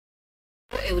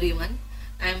Hello everyone,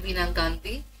 I am Veena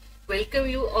Gandhi. Welcome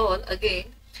you all again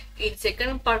in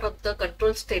second part of the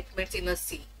control statements in a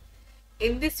C.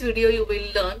 In this video you will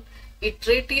learn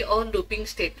iterative or looping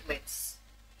statements.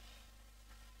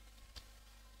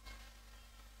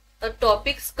 The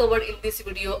topics covered in this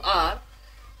video are: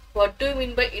 what do you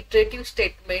mean by iterative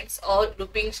statements or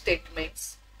looping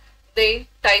statements? Then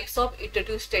types of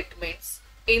iterative statements.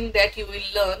 In that you will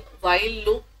learn while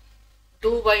loop,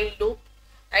 do while loop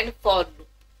and for loop.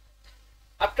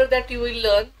 After that you will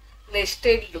learn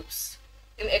nested loops.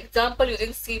 In example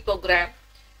using C program,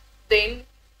 then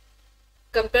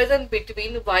comparison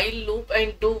between while loop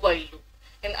and do while loop,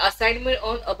 and assignment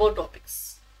on above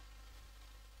topics.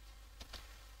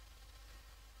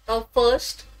 Now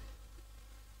first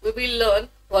we will learn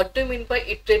what do you mean by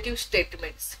iterative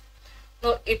statements.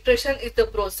 Now iteration is the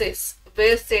process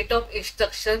where set of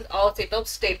instructions or set of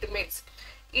statements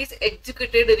is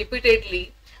executed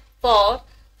repeatedly for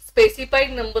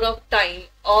specified number of time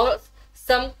or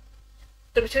some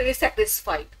condition is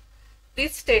satisfied.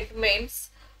 These statements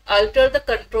alter the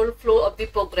control flow of the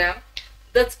program,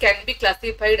 thus can be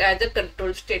classified as the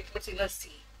control statements in a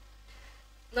C.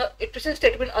 Now iteration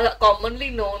statements are commonly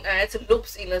known as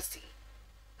loops in a C.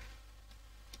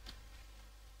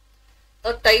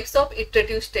 Now types of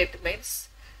iterative statements.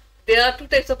 There are two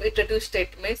types of iterative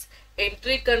statements: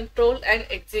 entry control and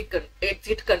exit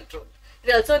control. It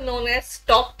is also known as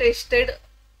top tested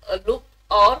loop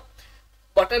or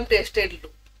bottom tested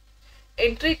loop.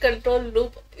 Entry control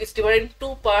loop is divided in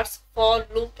two parts: for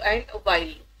loop and while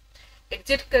loop.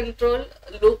 Exit control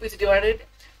loop is divided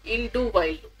in do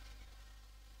while loop.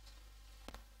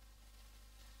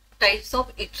 Types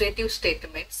of iterative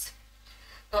statements.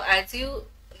 Now as you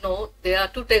know, there are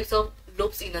two types of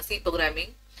loops in a C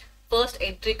programming. First,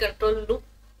 entry control loop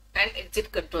and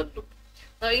exit control loop.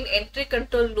 Now in entry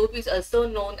control loop is also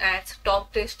known as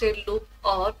top tested loop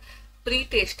or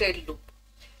pre-tested loop.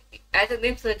 As the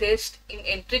name suggests, in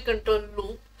entry control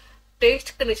loop,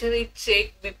 test condition is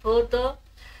checked before the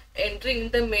entering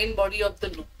in the main body of the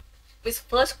loop. Means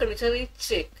first condition is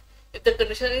checked. If the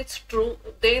condition is true,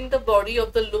 then the body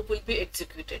of the loop will be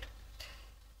executed.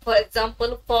 For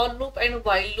example, for loop and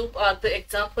while loop are the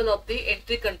example of the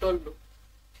entry control loop.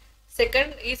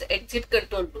 Second is exit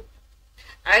control loop.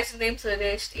 As name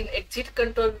suggests, in exit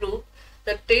control loop,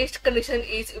 the test condition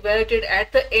is evaluated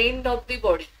at the end of the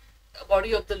body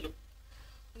of the loop.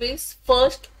 Means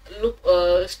first loop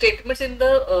statements in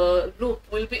the loop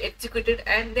will be executed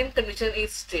and then condition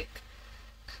is checked.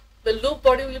 The loop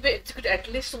body will be executed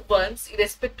at least once,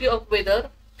 irrespective of whether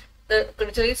the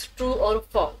condition is true or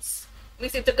false.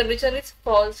 Means if the condition is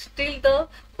false, still the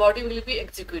body will be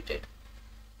executed.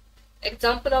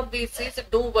 Example of this is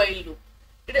do while loop.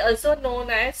 It is also known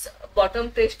as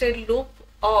bottom tested loop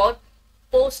or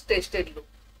post tested loop.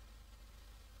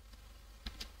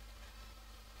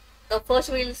 Now first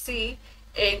we will see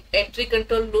an entry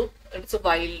control loop and it's a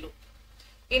while loop.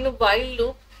 In a while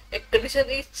loop, a condition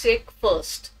is checked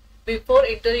first before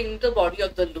entering into the body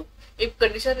of the loop. If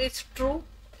condition is true,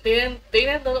 then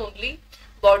and then only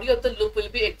body of the loop will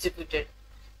be executed.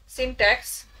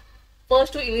 Syntax: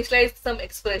 first to initialize some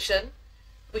expression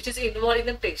which is involved in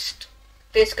the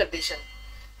test condition.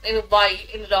 Then while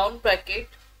in round bracket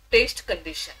test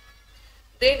condition.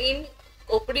 Then in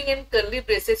opening and curly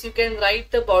braces you can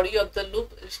write the body of the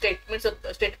loop statement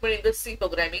in the C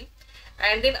programming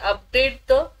and then update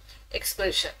the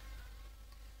expression.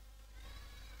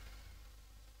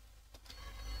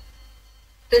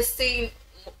 Let's see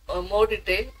in more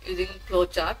detail using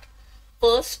flowchart.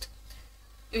 First,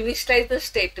 initialize the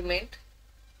statement,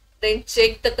 then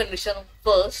check the condition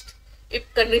first.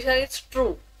 If condition is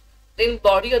true, then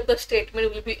body of the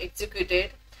statement will be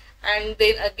executed, and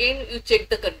then again you check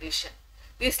the condition.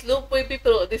 This loop will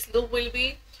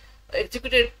be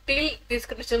executed till this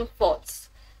condition false.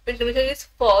 When condition is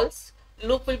false,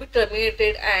 loop will be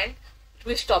terminated and it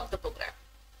will stop the program.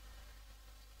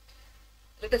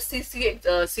 Let us see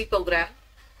C program.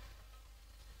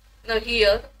 Now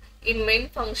here in main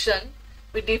function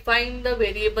we define the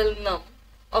variable num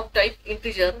of type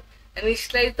integer and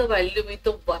initialize the value with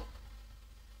the 1.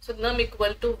 So num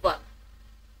equal to 1.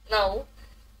 Now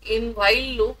in while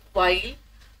loop, while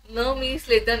num is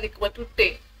less than equal to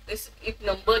 10. If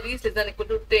number is less than equal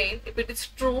to 10, if it is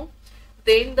true,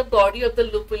 then the body of the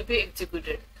loop will be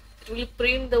executed. It will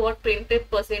print the printf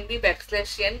 %d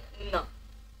 \n num.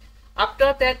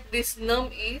 After that, this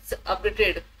num is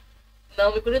updated.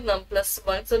 Num equal to num plus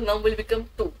 1, so num will become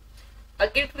 2.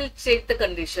 Again it will check the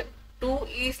condition. 2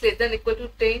 is less than equal to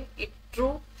 10. If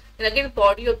true, and again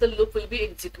body of the loop will be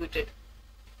executed.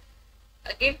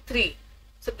 Again 3.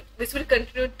 So this will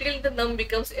continue till the num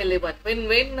becomes 11.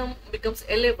 When num becomes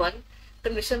 11,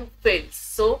 condition fails.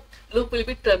 So loop will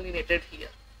be terminated here.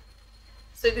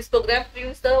 So this program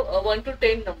prints the 1 to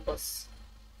 10 numbers.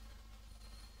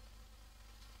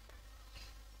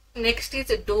 Next is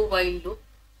a do while loop.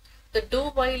 The do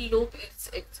while loop is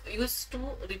used to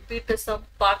repeat some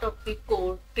part of the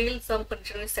code till some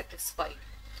condition is satisfied.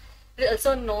 It is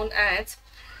also known as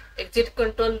exit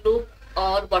control loop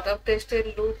or bottom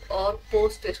tested loop or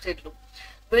post tested loop,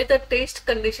 where the test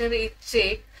condition is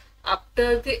checked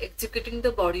after the executing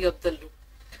the body of the loop.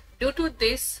 Due to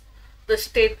this, the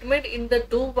statement in the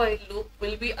do while loop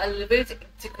will be always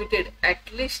executed at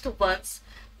least once,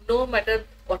 no matter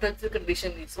what the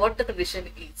condition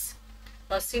is.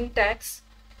 A syntax: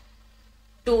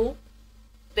 do,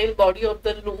 then body of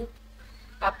the loop.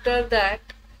 After that,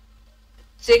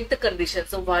 check the condition.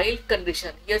 So while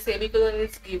condition, here semicolon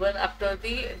is given after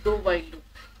the do while loop.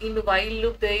 In while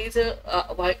loop there is a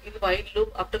in while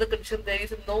loop after the condition there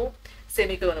is no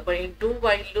semicolon, but in do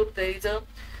while loop there is a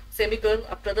semicolon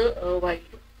after the while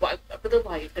loop, after the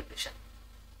while condition.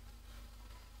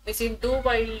 This in do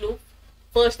while loop,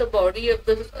 first the body of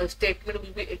the statement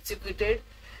will be executed,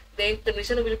 then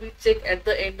condition will be checked at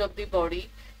the end of the body.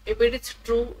 If it is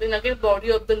true, then again body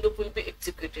of the loop will be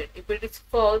executed. If it is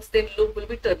false, then loop will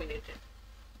be terminated.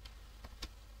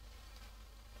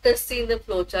 Let's see in the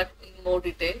flowchart in more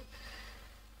detail.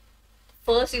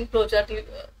 First in flowchart,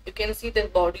 you can see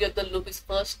that body of the loop is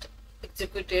first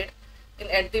executed,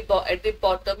 and at the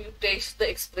bottom you test the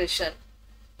expression.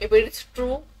 If it is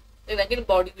true, then again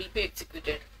body will be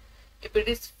executed. If it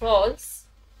is false,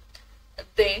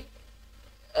 then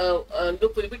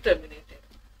loop will be terminated.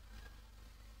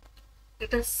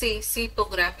 Let us see C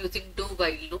program using do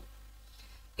while loop.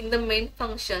 In the main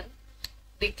function,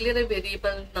 declare a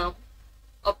variable num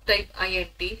of type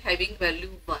int having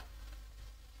value 1.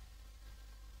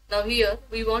 Now here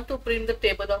we want to print the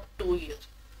table of 2 here.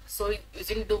 So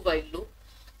using do while loop,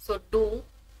 so do,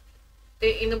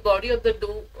 in the body of the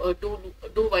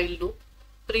do while loop,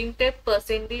 printf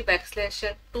 %d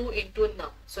 \n 2 into num.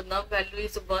 So num value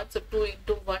is 1, so 2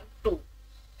 into 1, 2.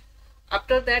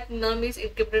 After that, num is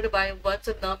incremented by 1,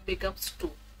 so num becomes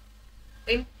 2.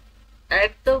 Then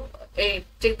at the end,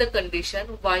 check the condition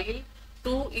while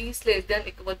 2 is less than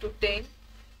equal to 10.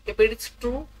 If it is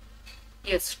true,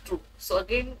 yes, true. So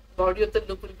again, body of the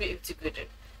loop will be executed.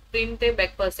 Printf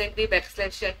 %d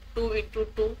 \n 2 into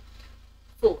 2,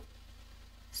 4.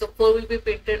 So 4 will be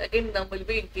printed. Again, num will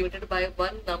be incremented by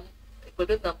 1, num equal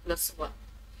to num plus 1.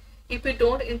 If we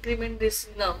don't increment this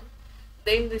num,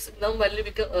 then this num value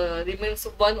remains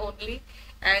 1 only,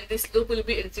 and this loop will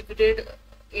be executed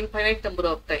infinite number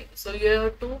of times. So you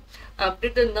have to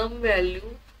update the num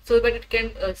value so that it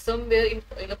can somewhere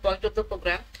in a point of the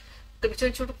program,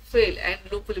 condition should fail and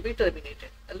loop will be terminated.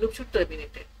 A loop should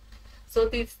terminate it. So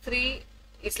these 3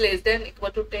 is less than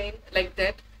equal to 10, like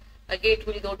that. Again it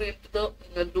will go into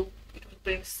the loop, it will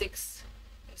print 6,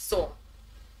 and so on.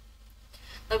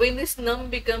 Now when this num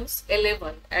becomes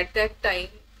 11, at that time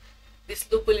this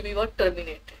loop will be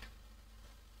terminated.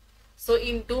 So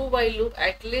in do while loop,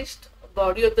 at least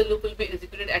body of the loop will be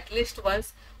executed at least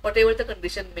once, whatever the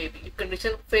condition may be. If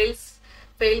condition fails,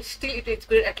 still it is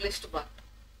executed at least once.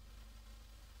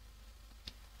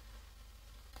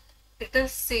 Let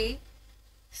us see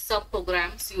some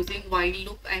programs using while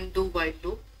loop and do while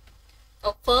loop.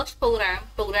 A first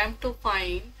program to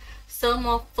find sum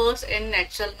of first n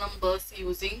natural numbers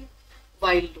using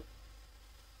while loop.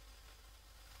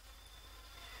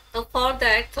 Now for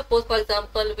that, suppose for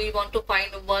example we want to find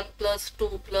 1 plus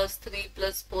 2 plus 3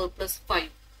 plus 4 plus 5.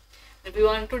 And we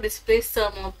want to display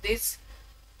sum of these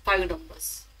 5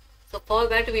 numbers. So for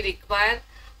that we require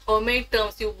how many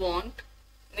terms you want.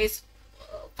 Is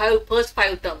first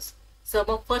 5 terms, sum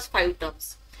of first 5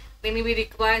 terms. Then we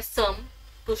require sum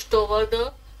to store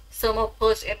the sum of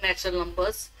first n natural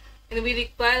numbers. And we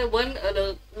require one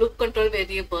loop control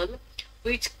variable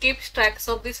which keeps tracks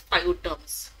of these 5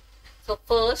 terms. So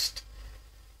first,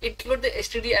 include the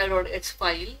std.h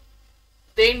file,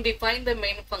 then define the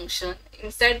main function.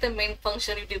 Inside the main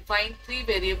function, you define 3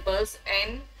 variables: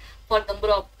 n for number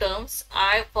of terms,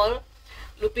 I for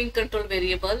looping control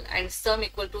variable, and sum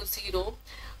equal to 0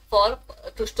 for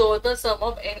to store the sum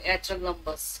of n natural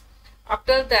numbers.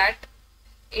 After that,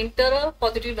 enter a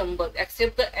positive number,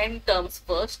 accept the n terms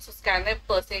first. So scanf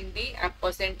 %d and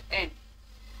 %n.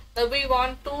 Now we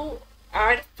want to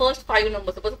add first 5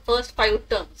 numbers, suppose first 5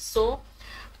 terms. So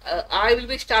I will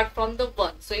be start from the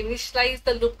 1. So initialize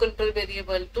the loop control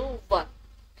variable to 1.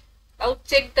 Now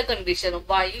check the condition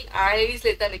while I is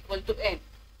less than equal to n.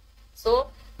 So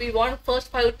we want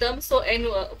first 5 terms, so n,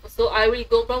 so I will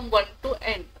go from 1 to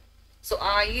n. So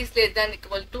I is less than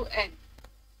equal to n.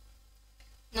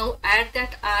 Now add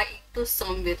that I into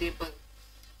some variable.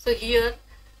 So here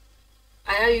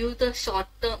I have used the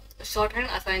shorthand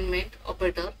assignment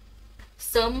operator,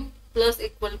 sum plus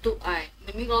equal to I.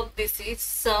 Meaning of this is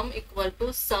sum equal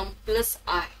to sum plus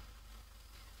I.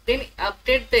 Then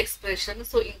update the expression,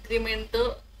 so increment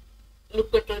the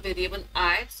loop control variable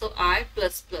I, so I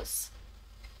plus plus.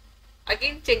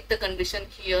 Again check the condition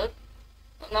here.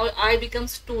 Now I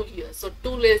becomes 2 here, so 2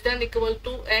 less than equal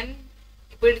to n.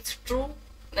 If it is true,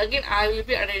 again I will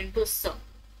be added into sum.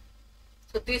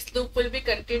 So this loop will be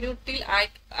continued till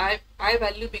I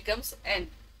value becomes n.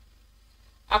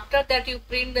 After that you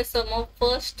print the sum of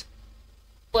first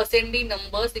 %d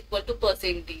numbers equal to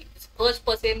 %d. First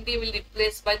 %d will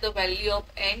replace by the value of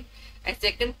n, and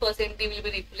second %d will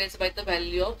be replaced by the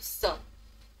value of sum,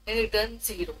 and return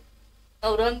 0.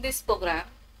 Now run this program.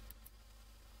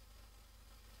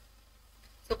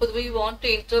 Suppose we want to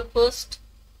enter first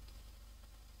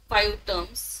 5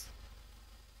 terms.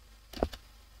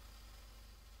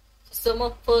 So sum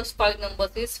of first 5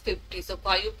 numbers is 50. So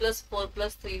 5 plus 4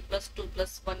 plus 3 plus 2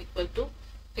 plus 1 equal to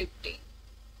 50.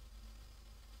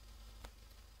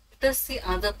 Let us see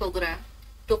another program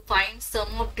to find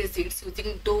sum of digits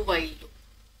using do while loop.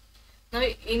 Now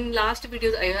in last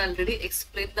videos I have already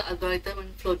explained the algorithm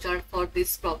and flowchart for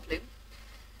this problem.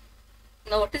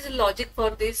 Now what is the logic for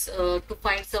this to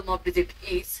find sum of digit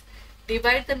is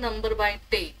divide the number by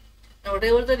 10. Now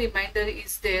whatever the remainder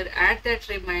is there, add that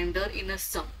remainder in a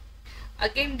sum.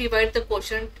 Again divide the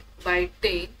quotient by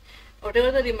 10.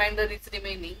 Whatever the remainder is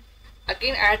remaining,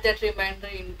 again add that remainder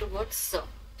into what sum.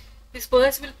 This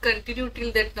process will continue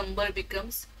till that number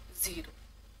becomes 0.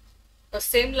 The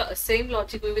same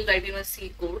logic we will write in a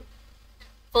C code.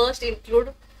 First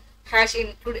include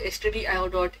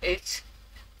stdio.h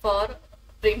for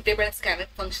printf and scanf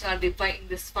function are defined in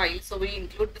this file, so we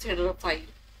include the header file.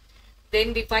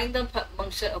 Then define the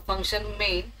function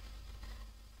main.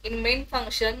 In main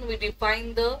function we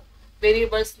define the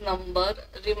variables number,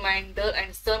 remainder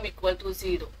and sum equal to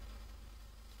 0.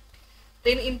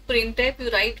 Then in printf you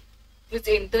write please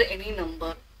enter any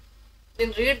number.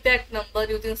 Then read that number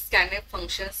using scanf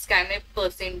function, scanf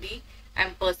 %d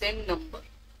and %number.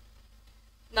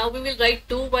 Now we will write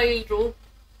do while loop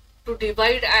to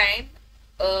divide and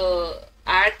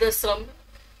add the sum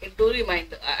into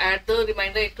remainder, add the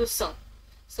remainder into sum.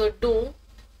 So do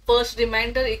first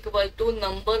remainder equal to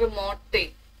number mod 10.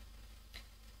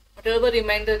 Whatever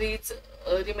remainder is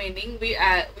remaining, we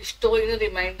store in a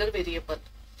remainder variable.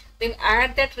 Then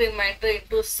add that remainder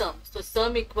into sum. So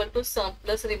sum equal to sum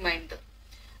plus remainder.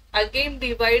 Again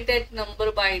divide that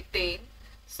number by 10.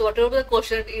 So whatever the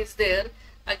quotient is there,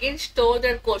 again store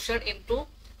that quotient into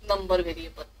number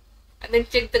variable. And then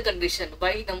check the condition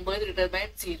while number is greater than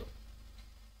 0.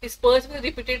 This process will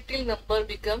repeat it till number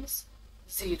becomes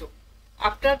 0.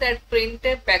 After that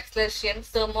printf \n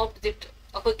sum of digit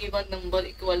of a given number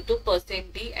equal to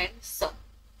 %d and sum.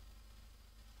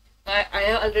 I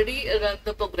have already run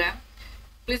the program.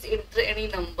 Please enter any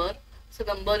number. So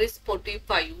number is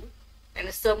 45 and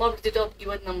the sum of digit of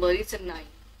given number is 9.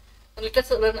 Now let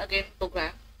us run again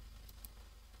program.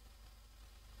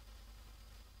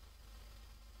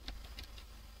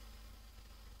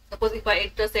 Suppose if I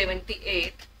enter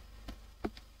 78,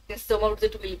 the sum of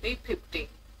digit will be 15.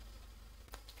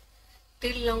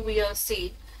 Till now we have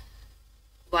seen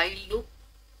while loop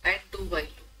and do while loop.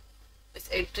 It's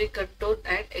entry control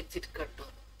and exit control.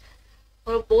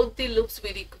 For both the loops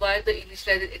we require the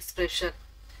initialized expression,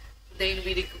 then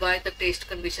we require the test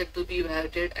condition to be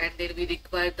evaluated, and then we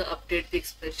require the update the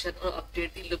expression or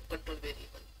update the loop control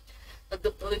variable.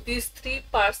 Now these 3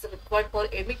 parts required for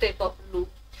any type of loop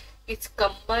is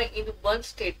combined in one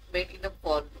statement in a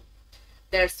for loop.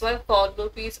 That's why for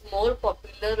loop is more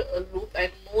popular loop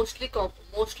and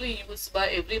mostly used by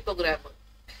every programmer.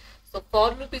 So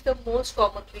for loop is the most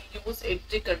commonly used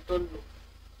entry control loop.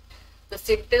 The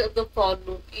syntax of the for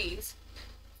loop is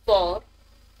for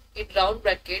in round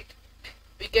bracket.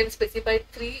 We can specify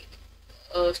 3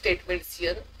 statements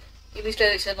here: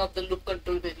 initialization of the loop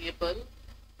control variable,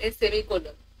 then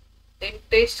semicolon, then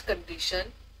test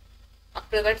condition,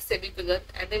 after that semicolon,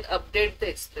 and then update the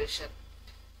expression.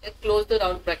 And close the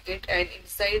round bracket, and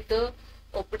inside the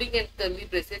opening and curly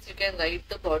braces you can write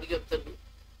the body of the loop.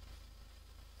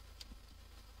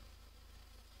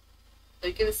 So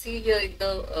you can see here in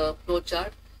the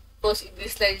flowchart, first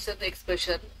initialize the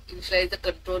expression, initialize the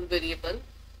control variable,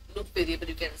 loop variable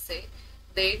you can say,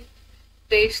 then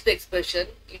test the expression.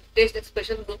 In test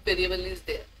expression loop variable is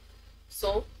there.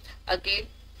 So again,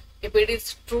 if it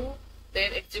is true,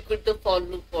 then execute the for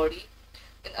loop body,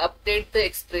 and update the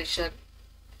expression,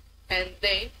 and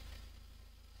then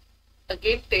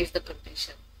again test the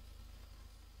condition.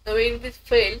 Now when this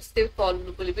fails, then for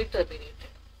loop will be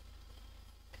terminated.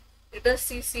 Let us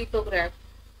see C program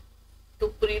to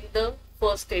print the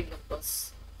first 10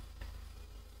 numbers.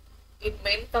 In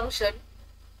main function,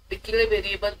 declare a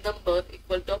variable number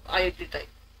equal to of int type.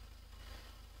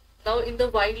 Now in the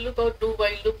while loop or do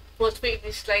while loop, first we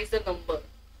initialize the number.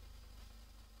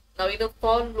 Now in a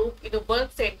for loop, in a one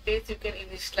sentence you can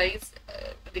initialize,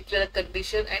 declare a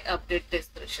condition and update the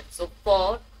expression. So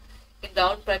for in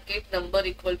round bracket number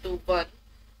equal to 1,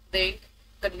 then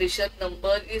condition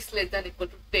number is less than equal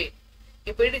to 10.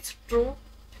 If it is true,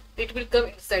 it will come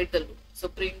inside the loop. So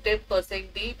printf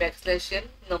 %d \n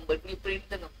number will print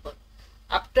the number.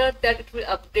 After that it will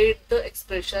update the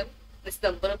expression, this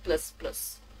number plus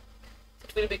plus.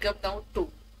 It will become now 2.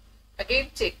 Again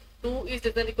check, 2 is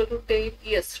less than equal to 10,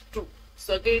 yes, true.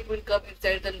 So again it will come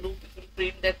inside the loop, it will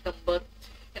print that number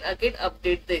and again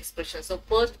update the expression. So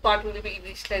first part will be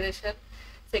initialization,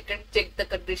 second check the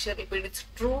condition, if it is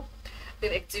true,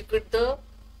 then execute the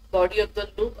body of the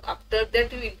loop. After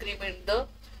that you increment the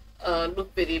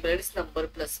loop variable, that is number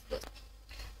plus plus.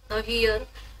 Now here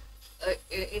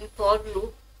in for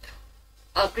loop,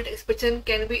 update expression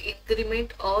can be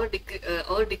increment or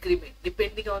decrement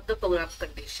depending on the program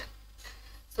condition.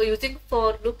 So using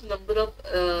for loop, number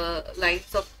of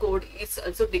lines of code is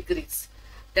also decrease.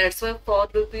 That's why for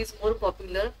loop is more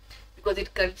popular, because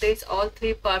it contains all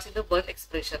three parts in the one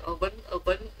expression or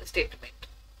one statement.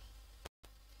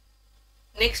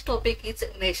 Next topic is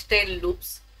nested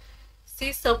loops.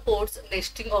 C supports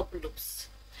nesting of loops.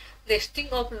 Nesting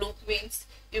of loop means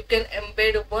you can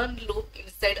embed one loop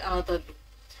inside another loop.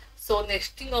 So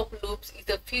nesting of loops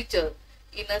is a feature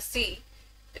in a C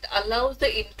that allows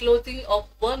the enclosing of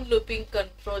one looping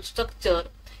control structure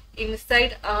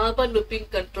inside another looping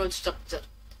control structure.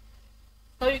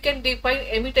 Now you can define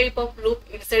any type of loop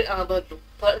inside another loop.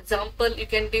 For example, you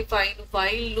can define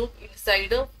while loop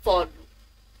inside a for loop.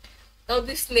 Now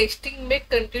this nesting may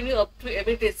continue up to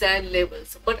any desired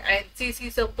levels, but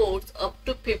ANSYS supports up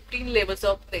to 15 levels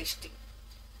of nesting.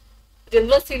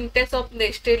 General syntax of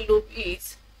nested loop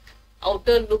is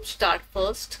outer loop start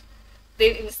first,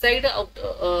 then inside the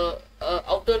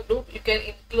outer loop you can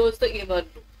enclose the inner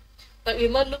loop. The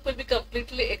inner loop will be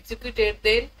completely executed,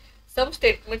 then some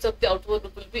statements of the outer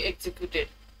loop will be executed,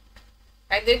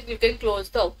 and then you can close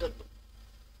the outer loop.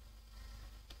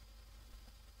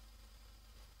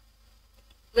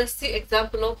 Let's see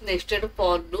example of nested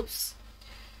for loops.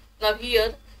 Now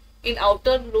here in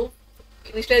outer loop,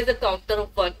 initialize the counter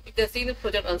of 1. You can see in the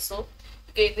project also,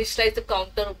 you can initialize the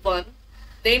counter of 1,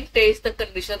 then test the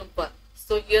condition of 1.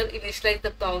 So here initialize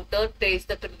the counter, test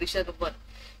the condition of 1.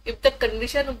 If the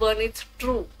condition 1 is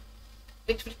true,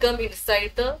 it will come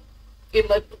inside the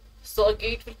inner loop. So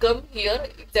again it will come here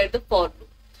inside the for loop.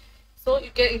 So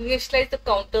you can initialize the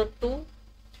counter 2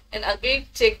 and again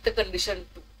check the condition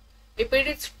 2. If it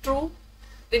is true,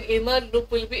 then inner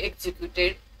loop will be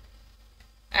executed,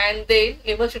 and then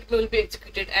inner statement will be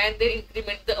executed, and then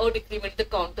increment the or decrement the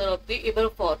counter of the inner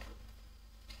for loop.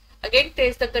 Again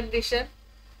test the condition.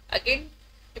 Again,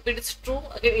 if it is true,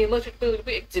 again inner statement will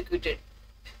be executed,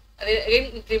 and then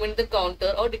again increment the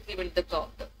counter or decrement the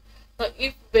counter. Now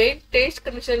if when test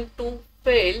condition 2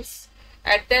 fails,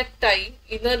 at that time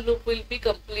inner loop will be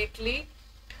completely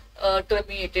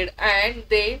terminated, and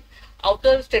then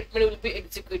outer statement will be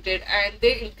executed, and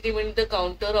then increment the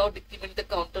counter or decrement the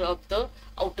counter of the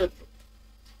outer loop.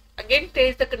 Again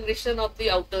test the condition of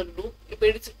the outer loop. If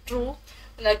it is true,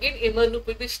 then again inner loop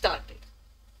will be started.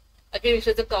 Again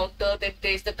initialize the counter, then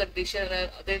test the condition, and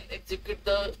then execute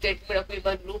the statement of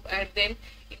inner loop, and then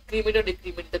increment or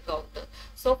decrement the counter.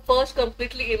 So first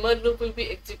completely inner loop will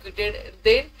be executed, and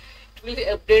then it will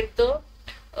update the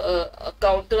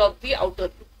counter of the outer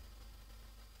loop.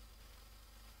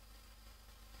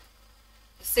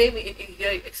 Same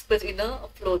here expressed in a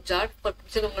flowchart. For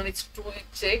condition 1 is true, you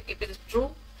check. If it is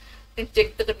true, then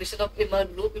check the condition of inner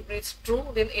loop. If it is true,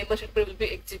 then inner statement will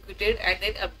be executed, and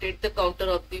then update the counter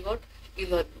of the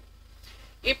inner loop.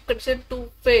 If condition 2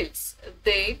 fails,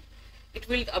 then it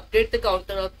will update the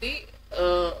counter of the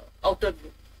outer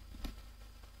loop.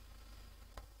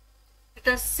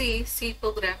 Let us see C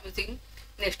program using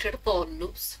nested for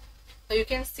loops. Now you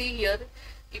can see here,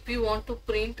 if you want to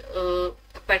print a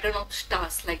pattern of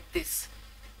stars like this,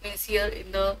 means here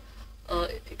in the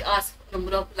it asks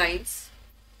number of lines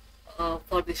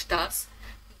for the stars,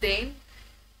 then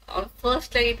on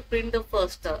first line it print the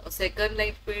first star, second line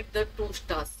it print the 2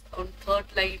 stars, on third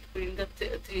line it print the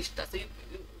 3 stars. So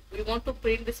we want to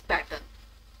print this pattern.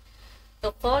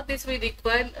 So for this we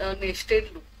require a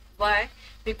nested loop. Why?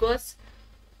 Because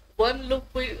one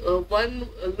loop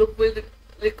will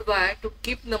require to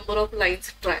keep number of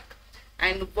lines track,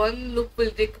 and one loop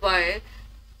will require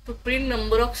to print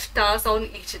number of stars on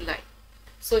each line.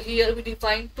 So here we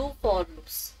define two for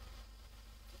loops.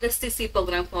 Let's see C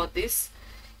program for this.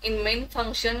 In main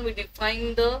function we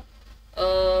define the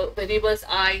variables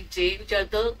I, j, which are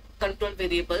the control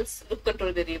variables, loop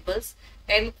control variables,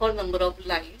 n for number of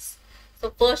lines. So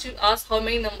first you ask how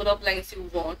many number of lines you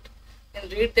want,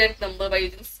 and read that number by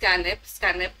using scanf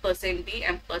 %d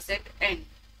 %n.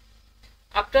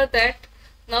 After that,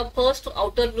 now first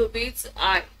outer loop is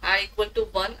I equal to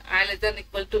 1, I less than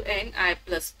equal to n, I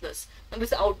plus plus. Now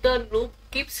this outer loop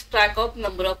keeps track of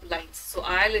number of lines. So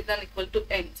I less than equal to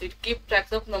n. So it keeps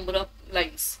track of number of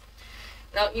lines.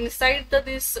 Now inside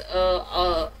this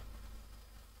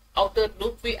outer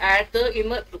loop, we add the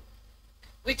inner loop,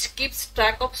 which keeps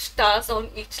track of stars on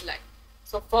each line.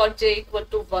 So for j equal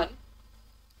to 1,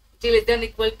 j less than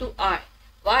equal to I.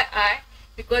 Why I?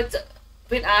 Because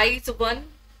when I is 1,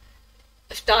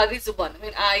 star is 1.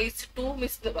 When I is 2,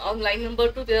 means on line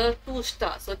number 2 there are 2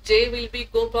 stars. So j will be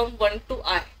go from 1 to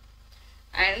I,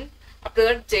 and after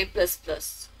that j plus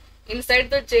plus. Inside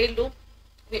the j loop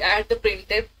we add the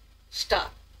printf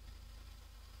star.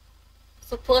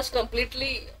 So first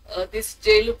completely this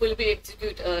j loop will be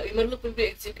executed, inner loop will be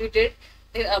executed,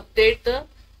 then update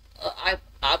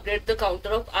the counter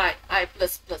of I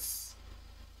plus plus.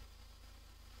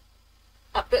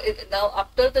 After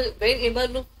the when inner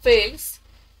loop fails,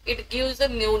 it gives a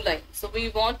new line. So we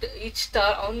want each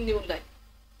star on new line.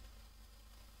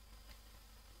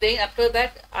 Then after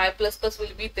that I plus plus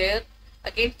will be there.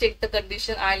 Again check the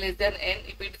condition I less than n.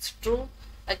 If it is true,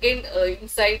 again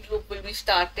inside loop will be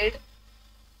started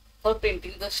for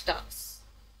printing the stars.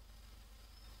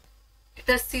 Let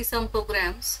us see some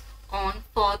programs on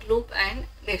for loop and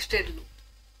nested loop.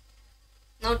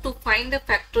 Now to find the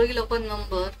factorial of a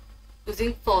number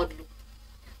using for loop.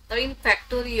 Now in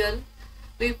factorial,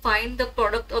 we find the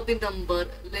product of the number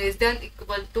less than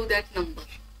equal to that number.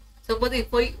 Suppose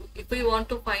if we want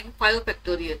to find 5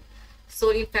 factorial, so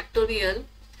in factorial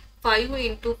 5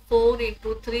 into 4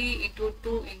 into 3 into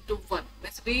 2 into 1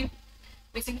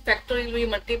 means in factorial we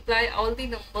multiply all the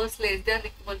numbers less than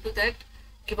equal to that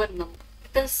given number.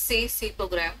 Let us see C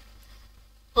program.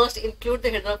 First include the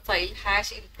header file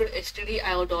 #include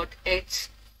stdio.h.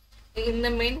 In the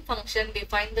main function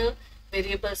define the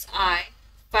variables I,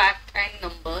 fact and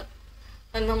number.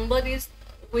 The number is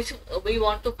which we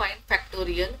want to find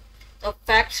factorial. The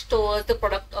fact stores the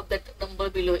product of that number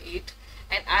below it,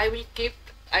 and I will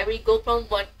go from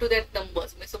 1 to that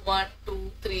numbers, means 1,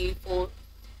 2, 3, 4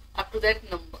 up to that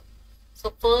number.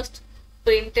 So first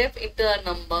printf enter a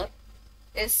number,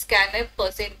 then scanf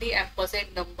 %d and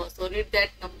 %number. So read that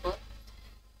number.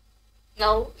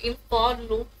 Now in for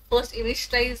loop, first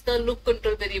initialize the loop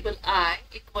control variable I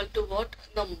equal to what?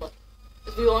 Number.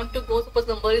 If we want to go, suppose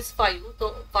number is 5,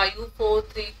 so 5, 4,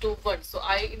 3, 2, 1. So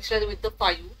I initialize with the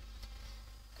 5.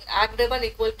 Add 1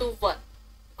 equal to 1,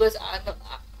 because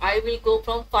I will go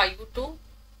from 5 to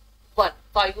 1.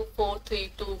 5, 4,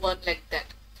 3, 2, 1 like that.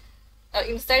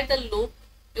 Inside the loop,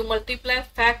 you multiply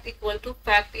fact equal to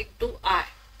fact into I.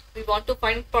 We want to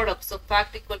find product, so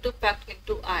fact equal to fact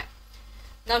into I.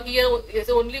 Now here is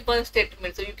only one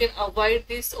statement, so you can avoid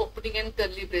this opening and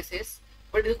curly braces,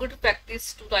 but it's good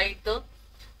practice to write the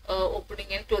opening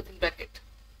and closing bracket.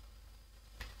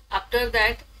 After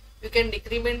that, you can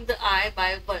decrement the I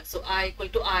by 1, so I equal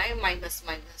to I minus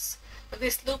minus. So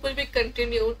this loop will be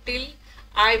continued till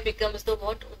I becomes the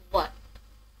what? 1.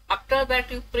 After that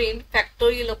you print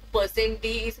factorial of %d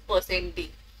is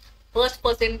 %d. First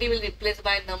 %d will replace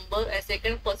by number and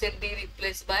second %d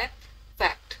replaced by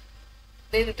fact.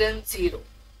 Then return 0.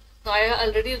 Now I have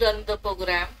already run the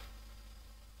program.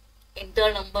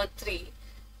 Enter number 3.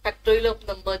 Factorial of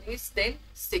number is then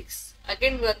 6.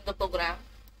 Again run the program.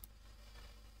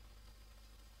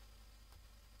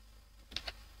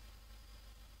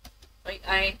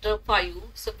 I enter 5.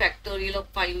 So factorial of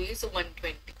 5 is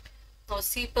 120. Now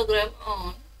C program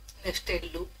on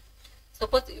nested loop.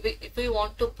 Suppose if we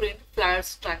want to print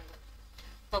Flair's triangle.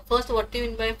 Now first, what do you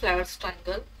mean by Flair's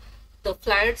triangle? The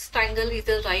Flair's triangle is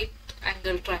a right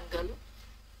angle triangle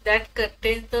that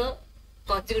contains the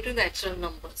consecutive natural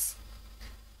numbers.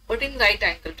 But in right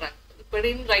angle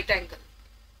triangle.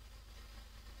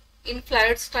 In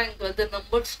Flair's triangle, the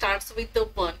number starts with the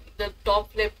 1 in the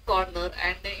top left corner,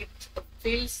 and then it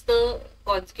fills the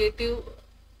consecutive.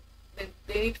 Then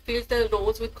it fills the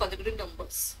rows with consecutive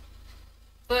numbers.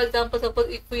 For example, suppose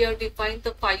if we have defined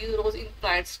the 5 rows in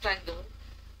Flair's triangle,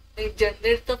 then it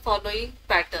generates the following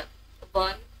pattern: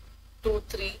 1, 2,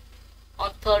 3.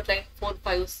 On third line 4,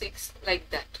 5, 6, like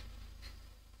that.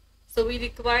 So we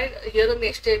require here a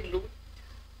nested loop.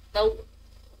 Now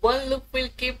one loop will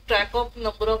keep track of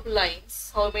number of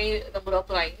lines, how many number of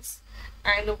lines,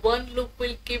 and one loop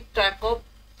will keep track of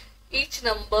each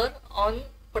number on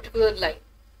particular line.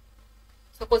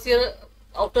 Suppose here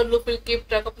outer loop will keep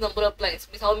track of number of lines,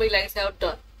 means how many lines I have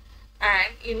done,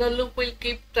 and inner loop will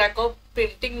keep track of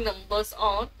printing numbers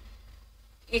on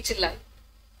each line.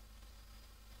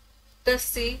 Let's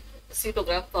see C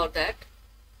program for that.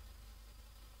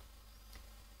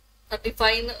 Now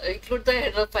include the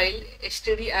header file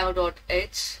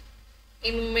stdio.h.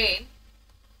 In main,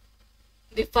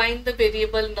 define the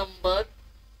variable number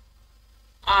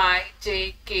I,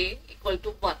 j, k equal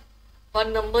to 1.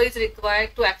 One number is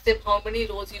required to accept how many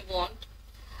rows you want.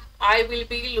 I will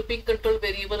be looping control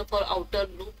variable for outer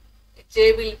loop.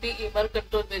 J will be inner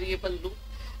control variable loop.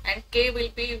 And k will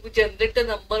be generate the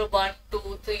number 1,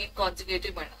 2, 3 in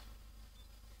consecutive manner.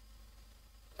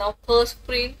 Now first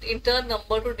print enter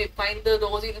number to define the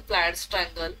rows in flat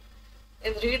triangle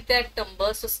and read that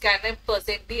number, so scanf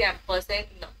 %d ampersand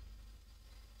num.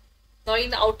 Now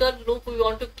in outer loop we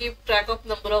want to keep track of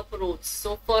number of rows.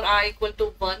 So for I equal to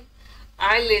 1,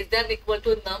 I less than equal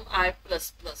to num I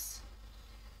plus plus.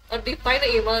 Now define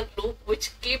a inner loop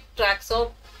which keep tracks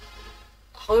of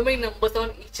how many numbers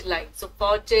on each line. So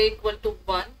for j equal to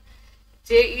 1,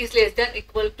 j is less than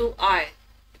equal to I,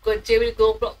 because j will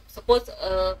go from, suppose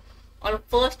on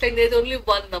first line there is only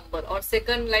one number, on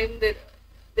second line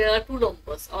there are two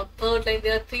numbers, on third line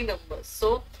there are three numbers.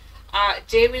 So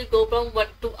j will go from 1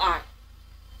 to I.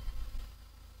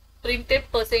 Printed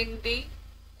 %d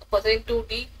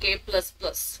 %2d k plus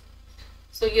plus.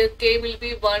 So here k will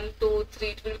be 1, 2, 3,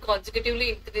 it will consecutively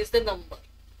increase the number.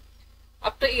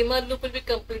 After inner loop will be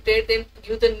completed, then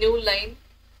give the new line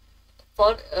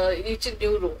for each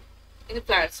new row in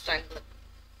flat triangle.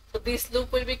 So this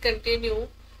loop will be continue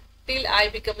till I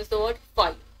becomes the word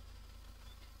 5.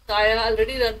 So I have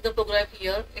already run the program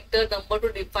here. Enter number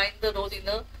to define the rows in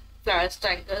a flat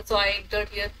triangle. So I entered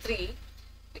here 3.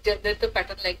 It generates the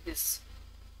pattern like this.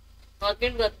 Now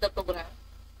again run the program.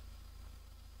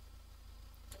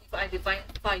 If I define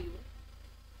 5,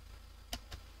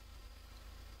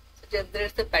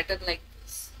 generates the pattern like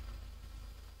this.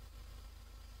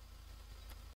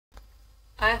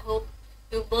 I hope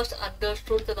you must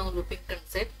understood the looping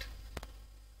concept.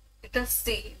 Let us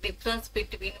see difference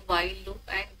between while loop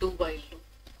and do while loop.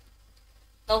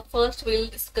 Now first we will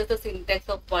discuss the syntax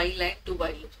of while and do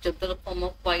while loop. General form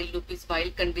of while loop is while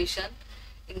condition.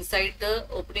 Inside the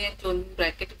opening and closing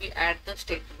bracket we add the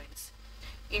statements.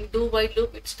 In do while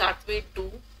loop it starts with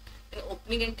do, in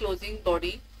opening and closing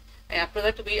body. After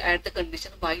that we add the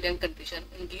condition while and condition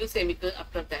and give semicolon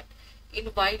after that. In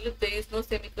while loop there is no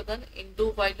semicolon, in do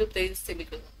while loop there is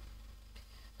semicolon.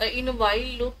 In while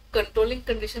loop controlling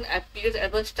condition appears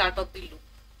at the start of the loop.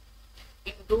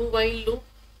 In do while loop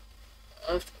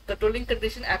controlling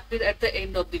condition appears at the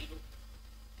end of the loop.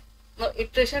 Now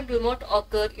iteration do not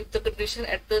occur if the condition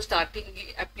at the starting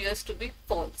appears to be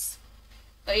false.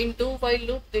 In do while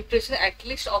loop, the iteration at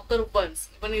least occur once,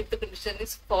 even if the condition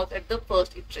is false at the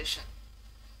first iteration.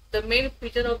 The main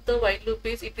feature of the while loop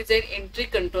is it is an entry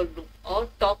control loop or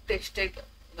top tested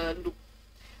loop.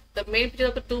 The main feature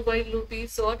of the do while loop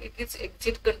is what? It is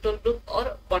exit control loop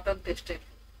or bottom tested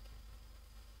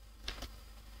loop.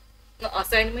 Now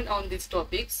assignment on these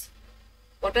topics.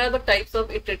 What are the types of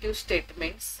iterative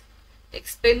statements?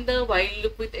 Explain the while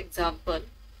loop with example.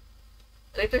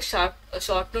 Write a short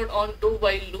note on do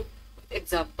while loop with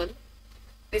example.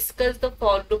 Discuss the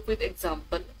for loop with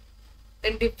example.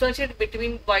 Then differentiate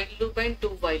between while loop and do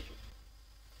while loop.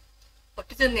 What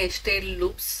is the nested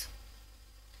loops?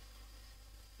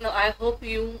 Now I hope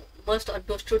you must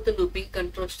understood the looping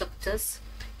control structures.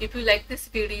 If you like this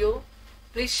video,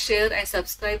 please share and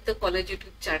subscribe the college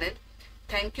YouTube channel.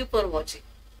 Thank you for watching.